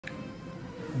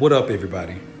What up,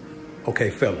 everybody? Okay,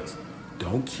 fellas,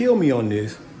 don't kill me on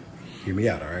this. Hear me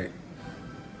out, all right?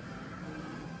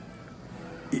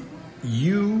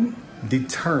 You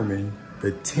determine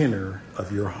the tenor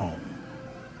of your home.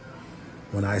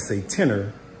 When I say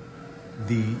tenor,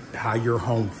 how your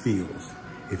home feels.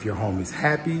 If your home is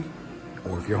happy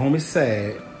or if your home is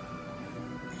sad,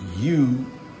 you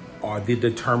are the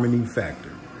determining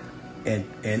factor. And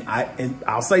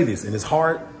I'll say this, and it's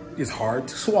hard to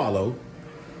swallow,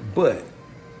 but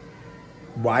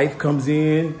wife comes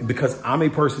in, because I'm a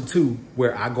person too,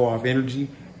 where I go off energy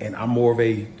and I'm more of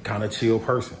a kind of chill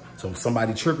person. So if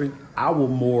somebody tripping, I will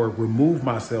more remove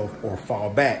myself or fall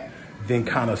back than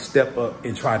kind of step up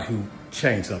and try to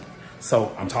change something.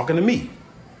 So I'm talking to me,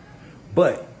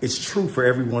 but it's true for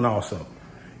everyone also.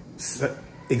 So,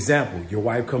 example, your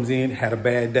wife comes in, had a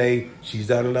bad day, she's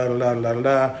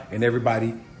da-da-da-da-da-da-da, and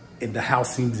everybody in the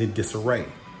house seems in disarray.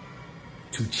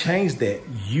 To change that,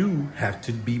 you have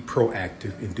to be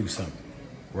proactive and do something,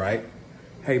 right?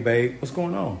 Hey, babe, what's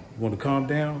going on? You want to calm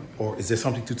down? Or is there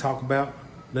something to talk about?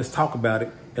 Let's talk about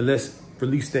it and let's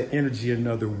release that energy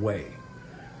another way.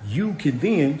 You can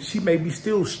then, she may be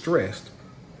still stressed,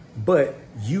 but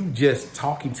you just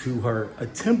talking to her,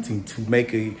 attempting to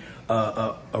make a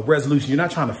resolution. You're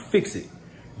not trying to fix it.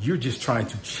 You're just trying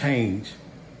to change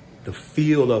the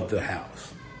feel of the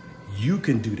house. You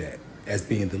can do that as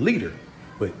being the leader,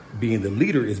 but being the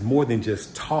leader is more than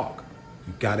just talk.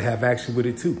 You got to have action with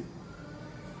it too.